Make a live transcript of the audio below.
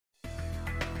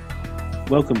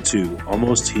Welcome to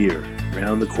Almost Here,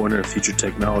 Round the Corner Future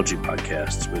Technology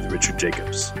Podcasts with Richard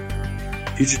Jacobs.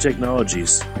 Future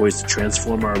technologies poised to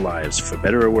transform our lives for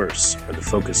better or worse are the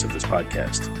focus of this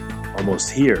podcast.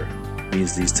 Almost Here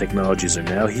means these technologies are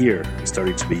now here and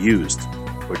starting to be used,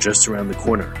 or just around the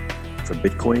corner, from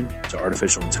Bitcoin to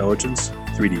artificial intelligence,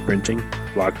 3D printing,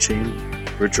 blockchain,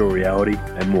 virtual reality,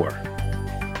 and more.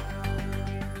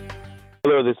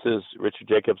 Hello, this is Richard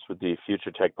Jacobs with the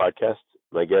Future Tech Podcast.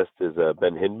 My guest is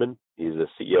Ben Hindman. He's the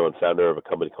CEO and founder of a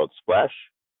company called Splash.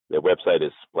 Their website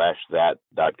is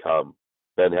splashthat.com.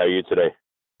 Ben, how are you today?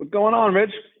 What's going on,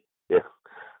 Rich? Yeah,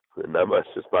 not much,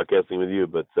 just podcasting with you.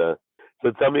 But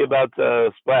so tell me about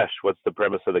Splash. What's the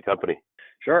premise of the company?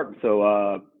 Sure.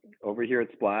 So over here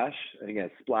at Splash, again,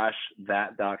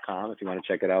 splashthat.com if you want to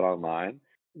check it out online.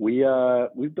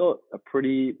 We've built a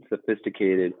pretty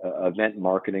sophisticated event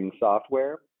marketing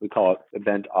software. We call it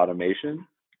event automation.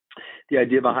 The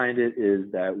idea behind it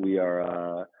is that we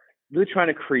are really trying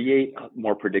to create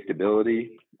more predictability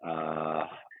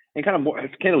and kind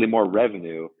of more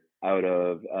revenue out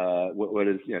of what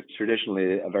is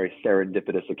traditionally a very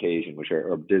serendipitous occasion, which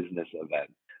are business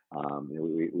events.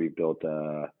 We built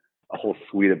a whole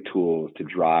suite of tools to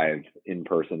drive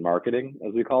in-person marketing,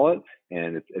 as we call it,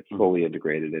 and it's fully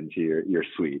integrated into your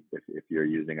suite if you're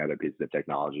using other pieces of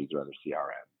technologies or other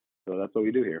CRM. So that's what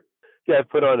we do here. Yeah, I've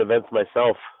put on events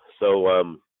myself. So,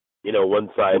 one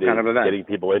side is getting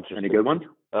people interested. Any good ones?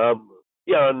 On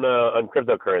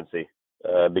cryptocurrency,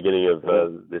 beginning of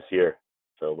this year.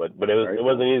 So, but it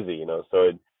wasn't easy,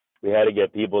 So we had to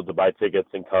get people to buy tickets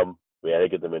and come. We had to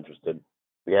get them interested.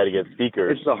 We had to get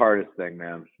speakers. It's the hardest thing,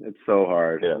 man. It's so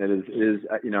hard. Yeah. It is.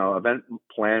 Event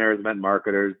planners, event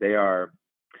marketers. They are.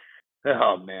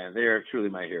 Oh man, they are truly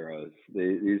my heroes.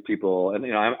 These people, and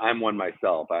I'm one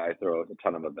myself. I throw a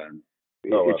ton of events.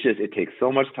 It takes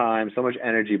so much time, so much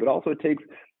energy, but also it takes,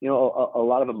 a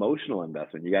lot of emotional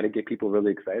investment. You got to get people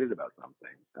really excited about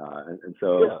something. And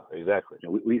so, yeah, exactly.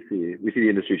 We see the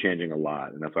industry changing a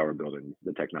lot, and that's why we're building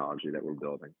the technology that we're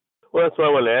building. Well, that's what I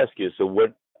want to ask you. So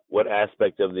what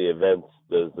aspect of the events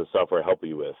does the software help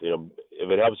you with?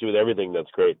 If it helps you with everything, that's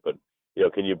great. But,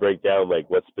 can you break down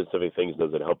what specific things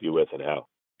does it help you with and how?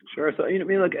 Sure. So,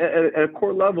 at a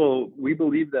core level, we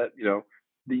believe that,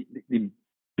 the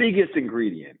biggest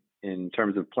ingredient in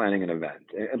terms of planning an event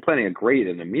and planning a great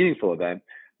and a meaningful event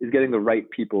is getting the right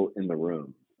people in the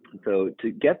room. So to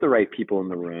get the right people in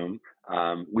the room,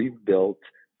 we've built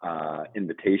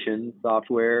invitation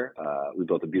software. We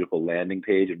built a beautiful landing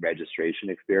page and registration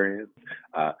experience.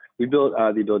 We built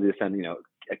the ability to send, a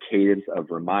cadence of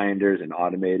reminders and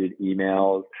automated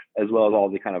emails, as well as all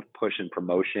the kind of push and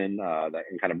promotion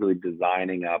and kind of really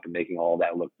designing up and making all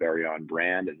that look very on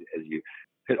brand as you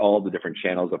hit all the different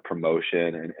channels of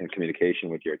promotion and communication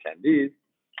with your attendees.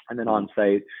 And then on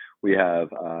site, we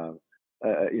have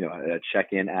a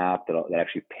check-in app that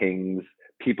actually pings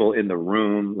people in the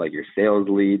room, like your sales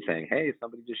lead, saying, hey,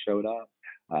 somebody just showed up,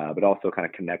 but also kind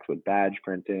of connects with badge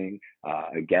printing,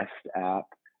 a guest app,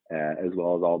 as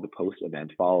well as all the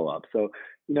post-event follow-up. So,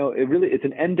 it's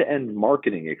an end-to-end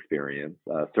marketing experience.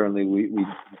 Certainly,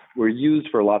 we're used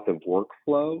for lots of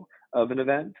workflow of an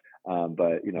event.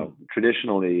 But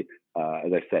traditionally,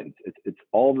 as I said, it's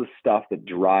all the stuff that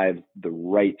drives the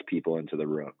right people into the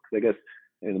room. I guess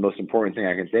the most important thing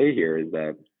I can say here is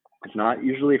that it's not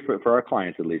usually for our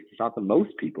clients, at least, it's not the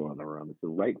most people in the room. It's the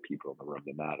right people in the room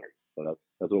that matters. So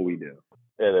that's what we do.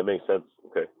 Yeah, that makes sense.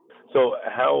 Okay. So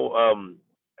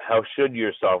how should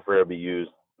your software be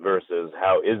used versus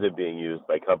how is it being used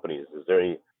by companies? Is there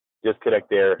any disconnect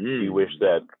there? Do you wish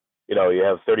that you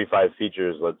have 35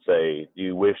 features, let's say, do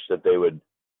you wish that they would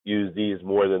use these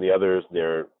more than the others?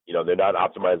 They're not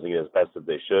optimizing it as best as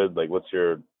they should.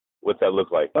 What's that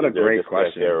look like? What a great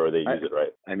question. There, or they use it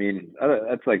right?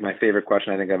 That's like my favorite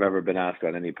question I think I've ever been asked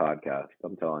on any podcast.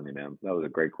 I'm telling you, man, that was a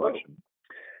great question.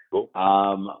 Cool.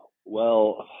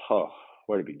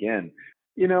 Where to begin?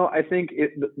 I think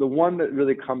the one that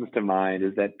really comes to mind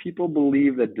is that people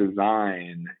believe that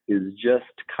design is just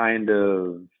kind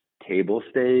of table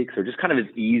stakes or just kind of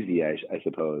as easy, I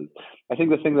suppose. I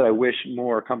think the thing that I wish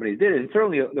more companies did, and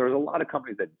certainly there's a lot of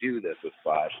companies that do this with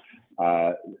Splash,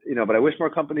 but I wish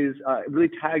more companies really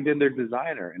tagged in their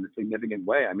designer in a significant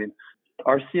way.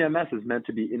 Our CMS is meant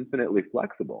to be infinitely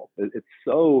flexible.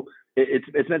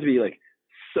 It's meant to be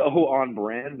so on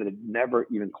brand that it never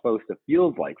even close to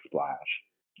feels like Splash.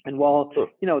 And while,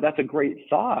 that's a great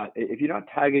thought, if you're not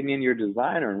tagging in your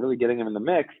designer and really getting them in the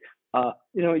mix,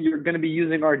 you're going to be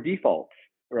using our defaults,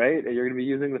 right? You're going to be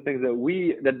using the things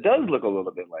that does look a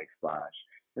little bit like Splash.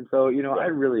 And so, I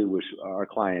really wish our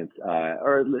clients,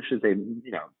 or I should say,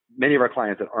 many of our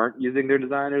clients that aren't using their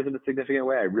designers in a significant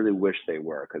way, I really wish they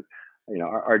were, because,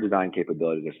 our design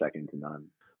capabilities are second to none.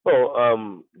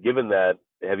 Well, given that,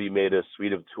 have you made a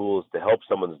suite of tools to help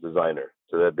someone's designer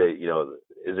so that they,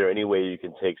 is there any way you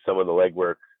can take some of the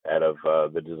legwork out of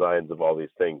the designs of all these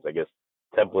things? I guess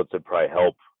templates would probably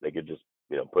help. They could just,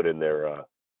 put in their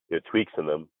tweaks in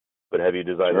them. But have you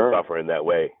designed the software in that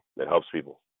way that helps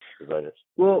people, designers?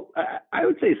 Well, I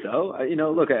would say so.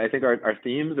 Look, I think our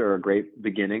themes are a great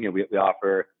beginning, and we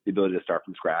offer the ability to start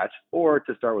from scratch or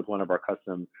to start with one of our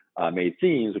custom made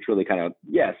themes, which really kind of,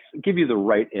 give you the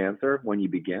right answer when you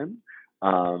begin.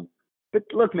 But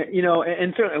look, man,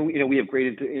 and certainly, we have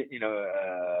great,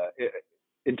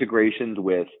 integrations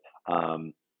with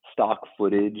stock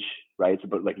footage, right? So,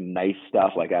 but like nice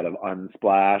stuff like out of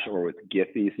Unsplash or with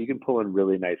Giphy, so you can pull in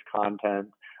really nice content.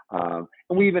 And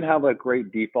we even have like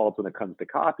great defaults when it comes to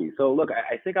copy. So look,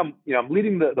 I think I'm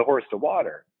leading the horse to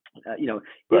water.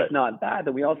 If not that,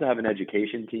 then we also have an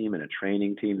education team and a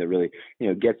training team that really,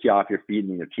 gets you off your feet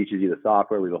and teaches you the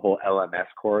software. We have a whole LMS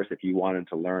course if you wanted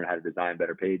to learn how to design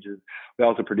better pages. We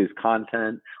also produce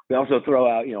content. We also throw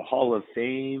out, Hall of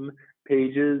Fame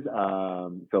pages,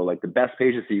 so like the best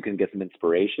pages, so you can get some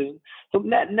inspiration. So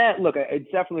net, look,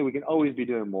 it's definitely, we can always be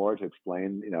doing more to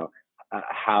explain,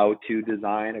 how to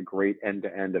design a great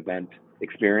end-to-end event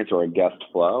experience or a guest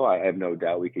flow. I have no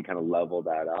doubt we could kind of level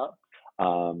that up.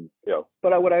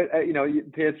 But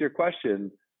to answer your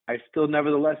question, I still,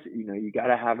 nevertheless, you got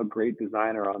to have a great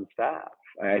designer on staff.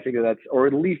 I think that's, or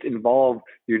at least involve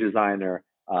your designer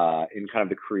in kind of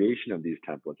the creation of these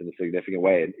templates in a significant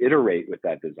way and iterate with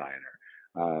that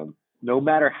designer. No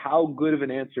matter how good of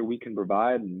an answer we can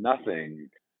provide, nothing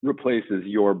replaces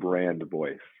your brand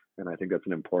voice. And I think that's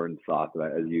an important thought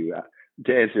that as you,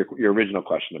 to answer your original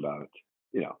question about,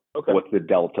 what's the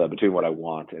delta between what I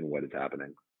want and what is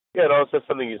happening. Yeah, and also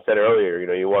something you said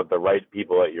earlier, you want the right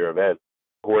people at your event,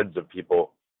 hordes of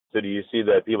people. So do you see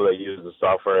that people that use the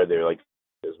software, they're like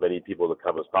as many people to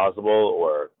come as possible,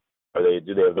 or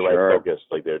do they have the right focus,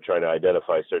 like they're trying to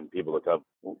identify certain people to come?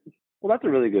 Well, that's a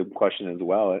really good question as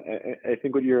well. I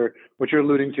think what you're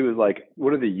alluding to is like,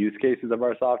 what are the use cases of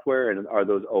our software, and are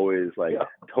those always like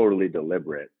totally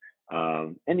deliberate?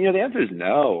 And the answer is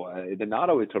no. They're not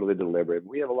always totally deliberate.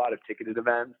 We have a lot of ticketed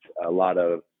events, a lot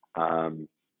of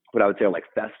what I would say are like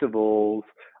festivals.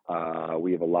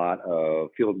 We have a lot of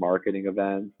field marketing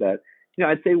events that,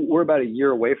 I'd say we're about a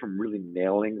year away from really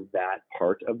nailing that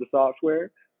part of the software.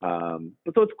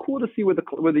 But so it's cool to see where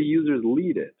the users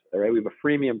lead it. All right, we have a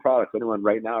freemium product, so anyone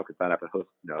right now could sign up and host,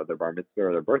 their bar mitzvah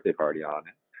or their birthday party on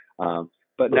it.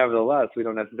 But nevertheless, we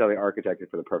don't necessarily architect it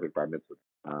for the perfect bar mitzvah.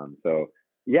 So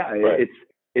yeah,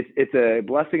 it's a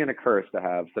blessing and a curse to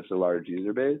have such a large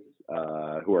user base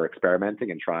who are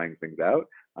experimenting and trying things out.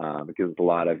 It gives us a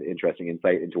lot of interesting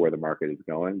insight into where the market is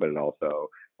going, but it also,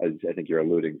 as I think you're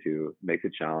alluding to, makes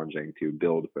it challenging to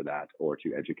build for that or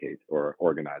to educate or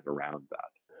organize around that.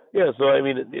 Yeah, so I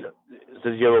mean,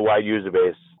 since you have a wide user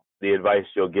base, the advice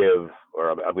you'll give,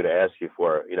 or I'm going to ask you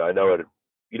for, I know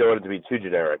you don't want it to be too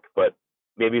generic, but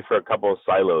maybe for a couple of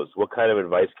silos, what kind of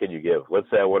advice can you give? Let's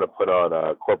say I want to put on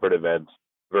a corporate event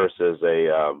versus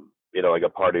a, like a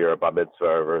party or a bar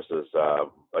mitzvah versus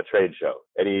a trade show.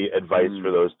 Any advice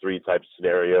for those three types of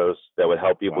scenarios that would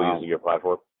help people using your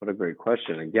platform? What a great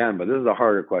question. Again, but this is a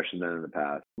harder question than in the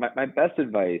past. My best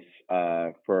advice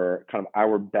for kind of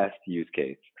our best use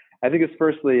case, I think, is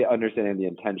firstly understanding the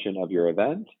intention of your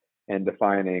event and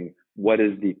defining what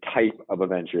is the type of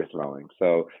event you're throwing.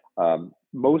 So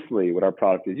mostly what our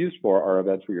product is used for are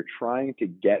events where you're trying to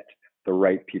get the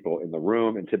right people in the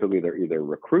room, and typically they're either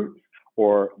recruits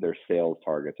or they're sales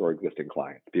targets or existing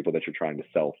clients, people that you're trying to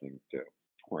sell things to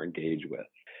or engage with.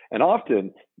 And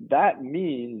often that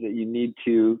means that you need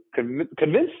to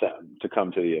convince them to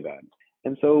come to the event.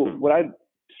 And so what I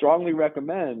strongly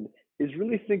recommend is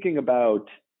really thinking about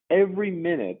every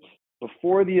minute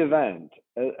before the event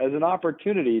as an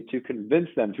opportunity to convince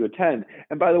them to attend.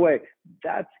 And by the way,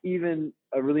 that's even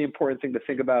a really important thing to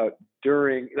think about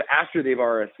after they've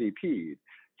RSVP'd.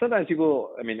 Sometimes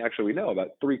people, actually we know about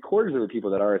 3/4 of the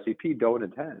people that RSVP don't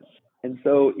attend. And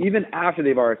so even after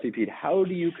they've RSVP'd, how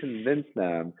do you convince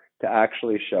them to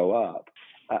actually show up?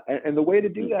 And the way to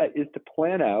do that is to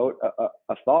plan out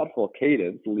a thoughtful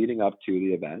cadence leading up to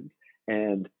the event.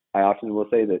 And I often will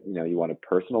say that, you want to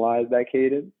personalize that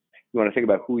cadence. You want to think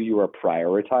about who you are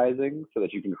prioritizing so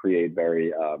that you can create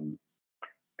very,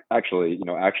 actually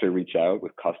reach out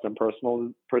with custom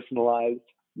personalized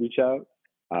reach out.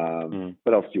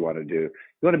 What else do you want to do?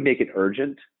 You want to make it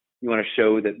urgent. You want to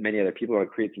show that many other people, or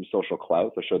create some social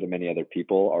clout, so show that many other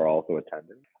people are also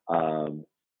attending.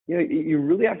 You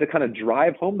really have to kind of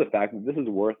drive home the fact that this is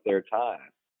worth their time.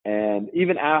 And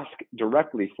even ask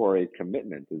directly for a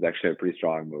commitment is actually a pretty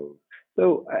strong move.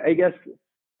 So I guess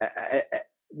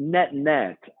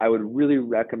net, I would really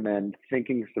recommend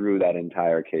thinking through that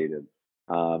entire cadence.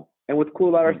 And what's cool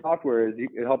about our software is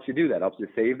it helps you do that. It helps you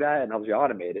save that and helps you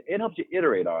automate it. It helps you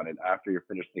iterate on it after you're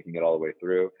finished thinking it all the way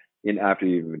through and after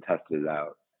you've even tested it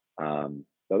out.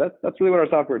 So that's really what our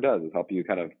software does, is help you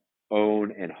kind of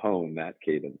own and hone that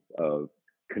cadence of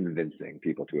convincing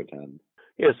people to attend.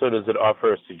 Yeah, so does it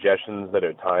offer suggestions that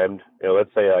are timed?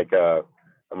 Let's say like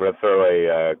I'm going to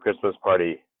throw a Christmas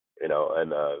party, and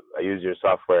I use your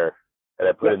software and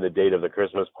I put in the date of the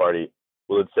Christmas party.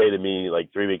 Will it say to me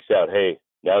like 3 weeks out, hey,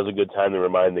 now's a good time to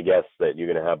remind the guests that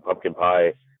you're going to have pumpkin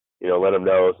pie, let them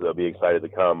know so they'll be excited to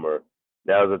come, or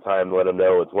now's the time to let them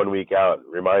know it's 1 week out,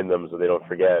 remind them so they don't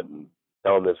forget, and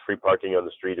tell them there's free parking on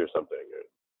the street or something, or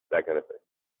that kind of thing.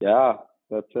 Yeah,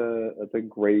 that's a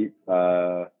great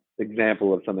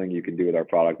example of something you can do with our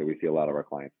product that we see a lot of our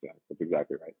clients doing. That's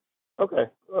exactly right. Okay,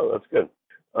 well, that's good.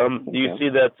 Do you see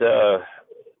that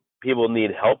people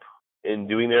need help in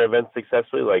doing their events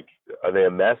successfully? Like, are they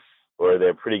a mess, or are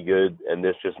they pretty good and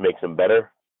this just makes them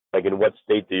better? Like, in what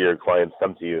state do your clients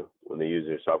come to you when they use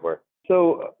your software?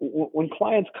 So when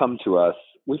clients come to us,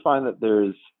 we find that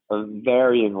there's a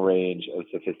varying range of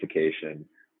sophistication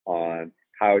on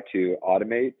how to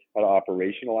automate, how to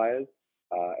operationalize,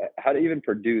 how to even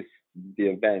produce the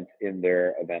event in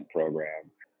their event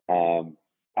program.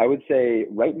 I would say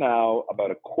right now, about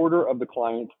a quarter of the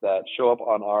clients that show up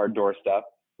on our doorstep,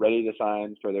 ready to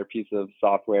sign for their piece of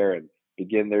software and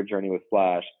begin their journey with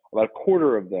Splash, about a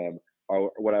quarter of them are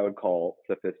what I would call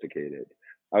sophisticated.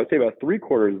 I would say about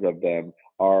 3/4 of them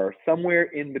are somewhere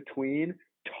in between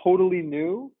totally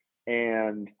new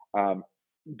and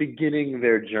beginning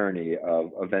their journey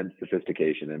of event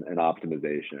sophistication and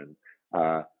optimization.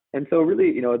 And so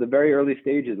really, at the very early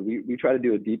stages, we try to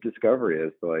do a deep discovery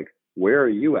as to like, where are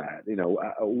you at?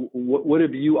 What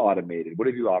have you automated? What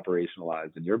have you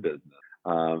operationalized in your business?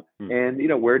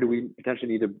 And, where do we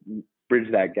potentially need to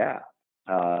bridge that gap?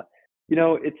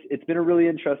 It's been a really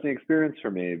interesting experience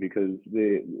for me because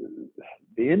the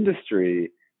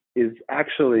industry is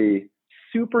actually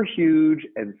super huge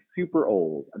and super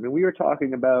old. I mean, we are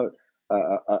talking about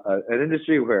an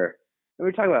industry where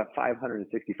we're talking about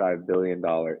 $565 billion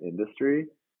industry,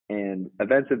 and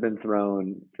events have been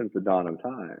thrown since the dawn of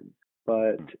time.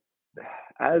 But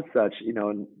as such,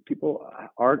 people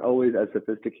aren't always as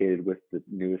sophisticated with the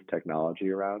newest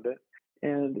technology around it.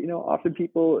 And, often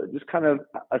people just kind of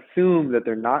assume that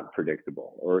they're not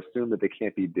predictable or assume that they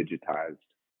can't be digitized.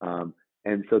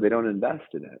 And so they don't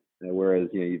invest in it. Whereas,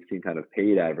 you've seen kind of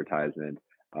paid advertisement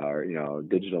or,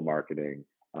 digital marketing,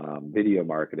 video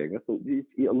marketing. That's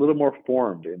a little more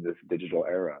formed in this digital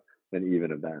era than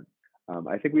even events.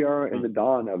 I think we are in the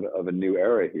dawn of a new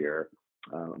era here.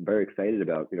 I'm very excited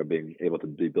about, being able to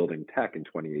be building tech in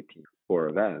 2018 for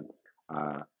events.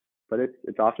 But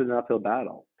it's often an uphill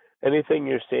battle. Anything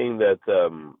you're seeing that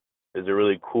is a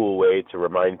really cool way to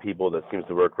remind people that seems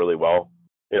to work really well?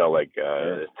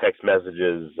 Text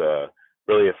messages,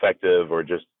 really effective, or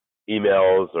just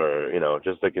emails, or,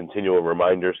 just a continual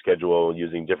reminder schedule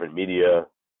using different media.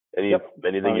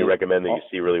 Anything you recommend that you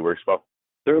see really works well?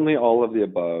 Certainly all of the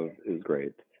above is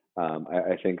great.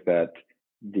 I think that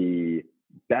the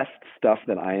best stuff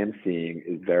that I am seeing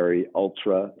is very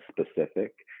ultra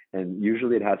specific. And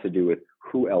usually it has to do with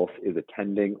who else is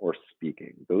attending or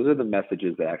speaking. Those are the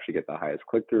messages that actually get the highest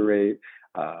click-through rate,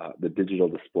 the digital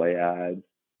display ads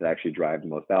that actually drive the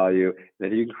most value. And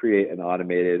then you can create an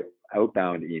automated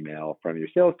outbound email from your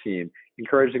sales team,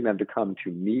 encouraging them to come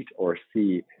to meet or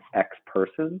see X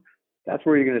person. That's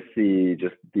where you're going to see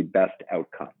just the best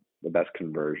outcome, the best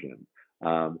conversion.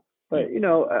 But,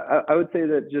 I would say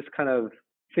that just kind of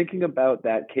thinking about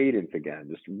that cadence again,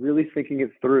 just really thinking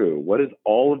it through. What is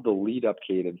all of the lead up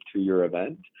cadence to your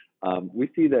event? We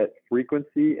see that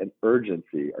frequency and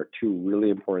urgency are two really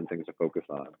important things to focus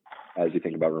on as you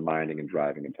think about reminding and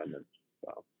driving attendance.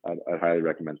 So I'd highly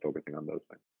recommend focusing on those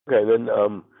things. Okay, then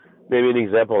maybe an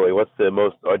example, like what's the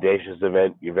most audacious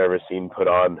event you've ever seen put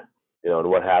on, and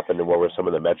what happened and what were some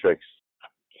of the metrics?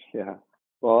 Yeah,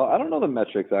 well, I don't know the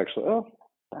metrics actually. Oh,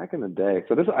 back in the day.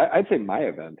 So I'd say my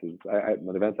event is,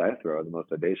 the events I throw are the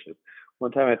most audacious.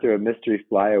 One time I threw a mystery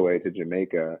flyaway to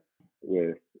Jamaica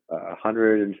with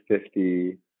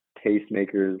 150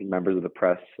 tastemakers, members of the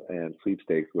press, and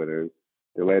sweepstakes winners.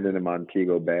 They landed in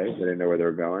Montego Bay. They didn't know where they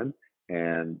were going.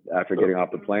 And after getting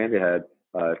off the plane, they had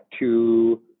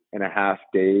 2.5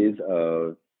 days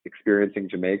of experiencing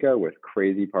Jamaica with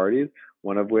crazy parties,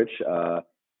 one of which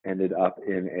ended up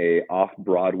in a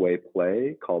off-Broadway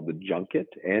play called The Junket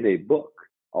and a book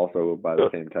also by the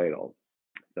same title.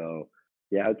 So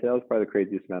yeah, I'd say that was probably the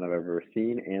craziest event I've ever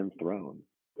seen and thrown.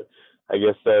 I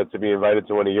guess to be invited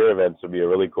to one of your events would be a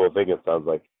really cool thing, it sounds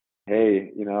like.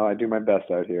 Hey, I do my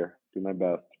best out here. Do my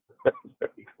best.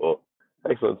 Very cool.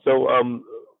 Excellent. So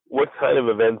what kind of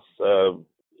events,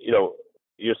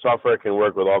 your software can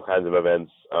work with all kinds of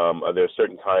events. Are there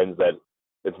certain kinds that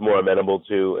it's more amenable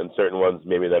to and certain ones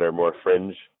maybe that are more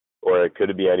fringe, or could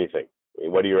it be anything? I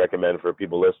mean, what do you recommend for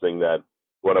people listening that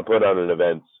want to put on an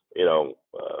event, and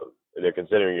they're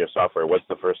considering your software? What's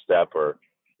the first step, or,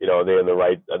 are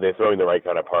they throwing the right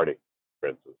kind of party, for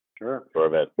instance? Sure. For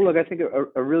event. Well, look, I think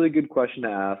a really good question to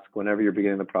ask whenever you're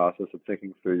beginning the process of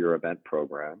thinking through your event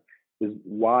program is,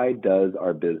 why does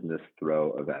our business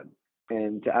throw events?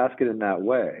 And to ask it in that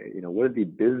way, what is the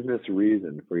business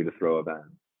reason for you to throw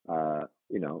events?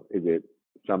 Is it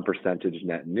some percentage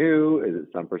net new? Is it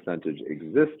some percentage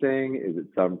existing? Is it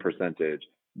some percentage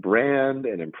brand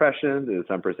and impressions? Is it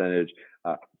some percentage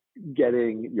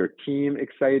getting your team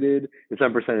excited? Is it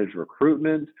some percentage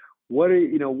recruitment? What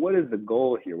is the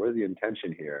goal here? What is the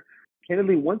intention here?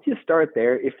 Candidly, once you start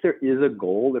there, if there is a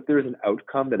goal, if there is an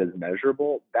outcome that is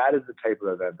measurable, that is the type of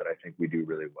event that I think we do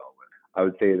really well with. I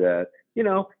would say that,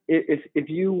 if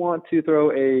you want to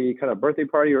throw a kind of birthday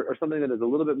party or something that is a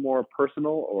little bit more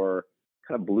personal or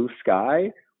kind of blue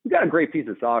sky, we got a great piece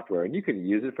of software and you can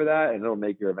use it for that, and it'll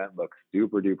make your event look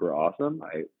super duper awesome.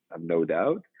 I have no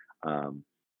doubt.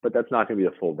 But that's not going to be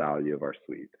the full value of our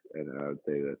suite. And I would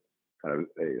say that kind of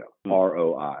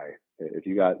ROI. If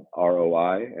you got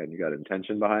ROI and you got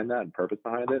intention behind that and purpose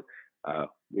behind it,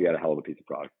 we got a hell of a piece of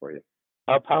product for you.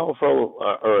 How powerful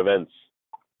are events?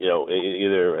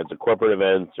 Either it's a corporate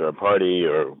event or a party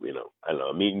or, I don't know,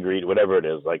 a meet and greet, whatever it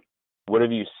is. Like, what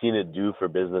have you seen it do for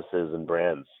businesses and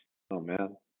brands? Oh,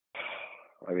 man.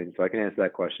 I mean, so I can answer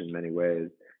that question in many ways.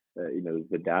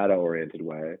 The data-oriented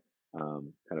way,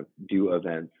 kind of, do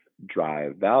events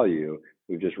drive value?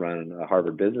 We've just run a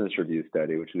Harvard Business Review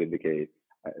study, which would indicate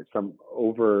some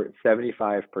over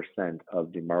 75%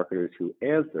 of the marketers who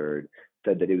answered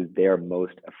said that it was their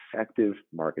most effective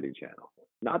marketing channel.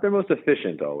 Not their most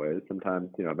efficient always.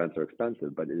 Sometimes, events are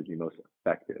expensive, but it is the most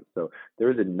effective. So there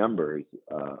is a numbers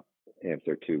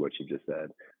answer to what you just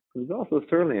said. There's also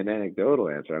certainly an anecdotal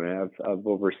answer. I mean, I've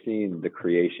overseen the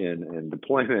creation and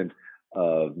deployment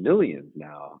of millions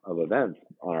now of events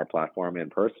on our platform and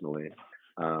personally.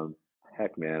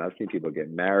 Heck, man, I've seen people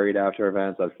get married after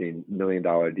events. I've seen $1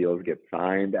 million deals get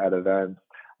signed at events.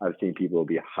 I've seen people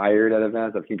be hired at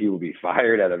events. I've seen people be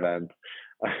fired at events.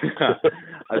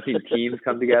 I've seen teams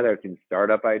come together. I've seen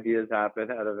startup ideas happen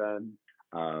at events.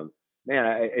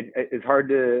 It's hard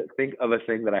to think of a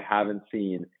thing that I haven't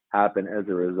seen happen as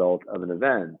a result of an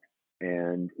event.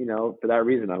 And, for that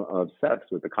reason, I'm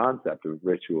obsessed with the concept of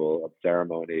ritual, of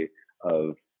ceremony,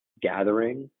 of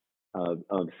gathering. I'm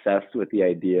obsessed with the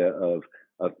idea of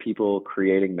people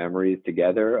creating memories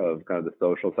together, of kind of the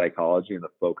social psychology and the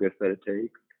focus that it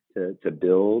takes to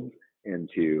build and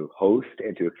to host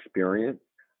and to experience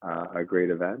a great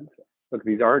event. Look,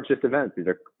 these aren't just events. These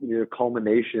are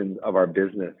culminations of our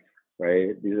business,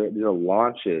 right? These are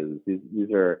launches.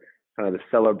 These are kind of the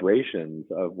celebrations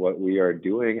of what we are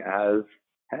doing as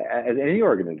any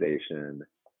organization.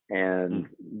 And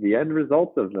the end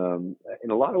results of them, in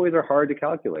a lot of ways, are hard to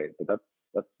calculate. But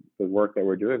that's the work that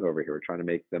we're doing over here. We're trying to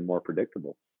make them more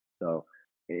predictable. So,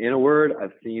 in a word,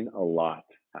 I've seen a lot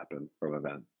happen from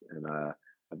events, and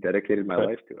I've dedicated my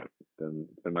life to it.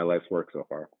 It's been my life's work so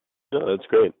far. No, that's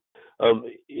great.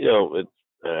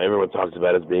 Everyone talks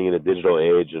about us being in a digital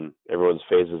age, and everyone's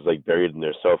face is like buried in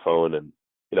their cell phone, and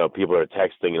people are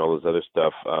texting and all this other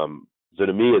stuff. So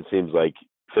to me, it seems like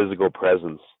physical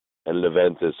presence at an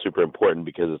event is super important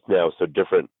because it's now so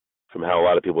different from how a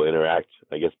lot of people interact.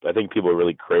 I think people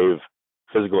really crave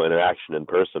physical interaction in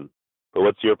person. But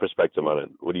what's your perspective on it?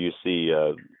 What do you see?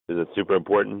 Is it super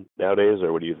important nowadays,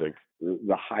 or what do you think?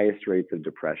 The highest rates of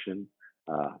depression,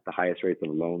 the highest rates of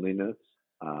loneliness.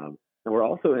 And we're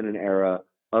also in an era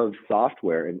of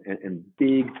software and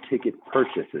big ticket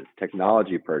purchases,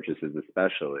 technology purchases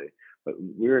especially. But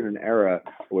we're in an era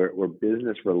where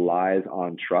business relies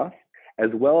on trust, as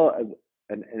well as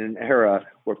in an era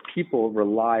where people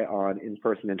rely on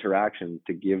in-person interactions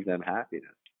to give them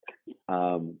happiness.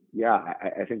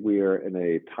 I think we are in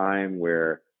a time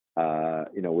where,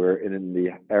 we're in the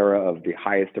era of the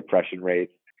highest depression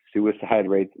rates, suicide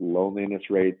rates, loneliness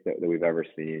rates that we've ever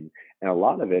seen. And a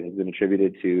lot of it has been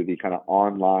attributed to the kind of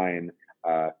online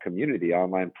community,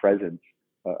 online presence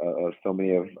of so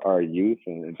many of our youth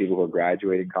and people who are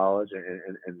graduating college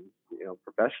and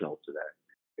professionals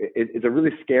today. It's a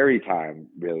really scary time,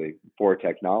 really, for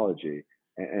technology.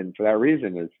 And for that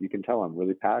reason, as you can tell, I'm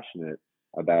really passionate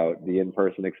about the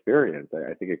in-person experience.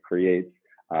 I think it creates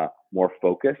more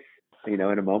focus. In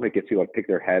a moment, it gets people to pick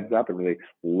their heads up and really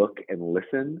look and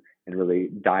listen and really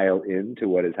dial into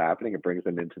what is happening. It brings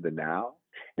them into the now.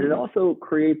 And it also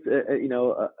creates,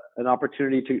 an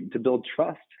opportunity to build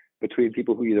trust between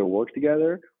people who either work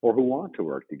together or who want to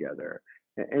work together.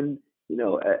 And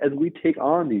as we take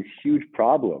on these huge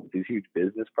problems, these huge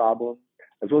business problems,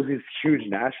 as well as these huge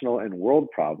national and world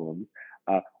problems,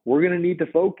 we're going to need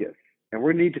to focus and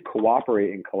we're going to need to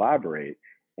cooperate and collaborate.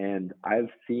 And I've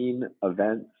seen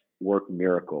events work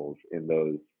miracles in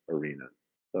those arenas.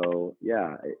 So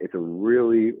yeah, it's a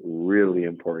really, really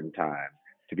important time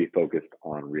to be focused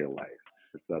on real life.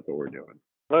 So that's what we're doing.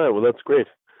 All right, well, that's great.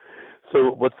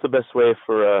 So what's the best way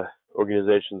for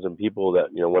organizations and people that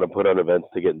want to put on events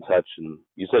to get in touch? And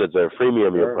you said it's a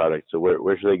freemium your product, so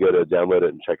where should they go to download it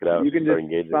and check it out? You can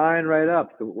just sign right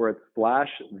up. So we're at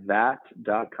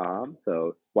splashthat.com.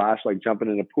 So splash like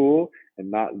jumping in a pool,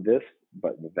 and not this,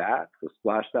 but that. So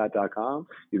splashthat.com.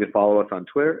 You can follow us on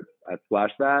Twitter at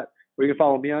splashthat, or you can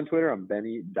follow me on Twitter. I'm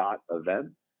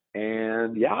benny.event.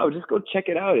 And yeah, just go check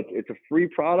it out. It's a free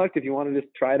product. If you want to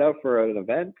just try it out for an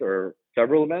event or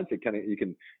several events, you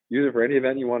can use it for any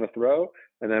event you want to throw.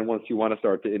 And then once you want to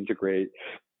start to integrate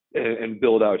and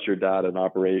build out your data and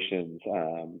operations,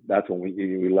 that's when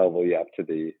we level you up to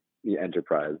the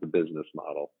enterprise, the business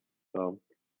model. So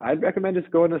I'd recommend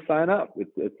just going to sign up.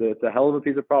 It's a hell of a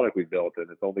piece of product we've built, and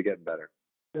it's only getting better.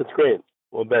 That's great.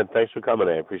 Well, Ben, thanks for coming.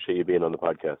 I appreciate you being on the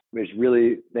podcast. Mitch,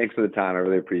 really, thanks for the time. I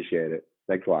really appreciate it.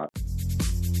 Thanks a lot.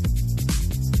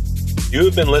 You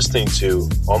have been listening to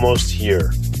Almost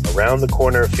Here, Around the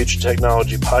Corner Future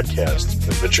Technology podcast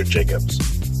with Richard Jacobs.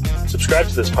 Subscribe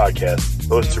to this podcast,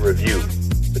 post a review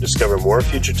to discover more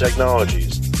future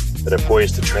technologies that are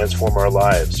poised to transform our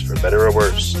lives for better or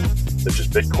worse, such as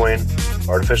Bitcoin,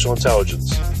 artificial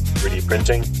intelligence, 3D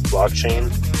printing, blockchain,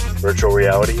 virtual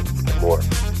reality, and more.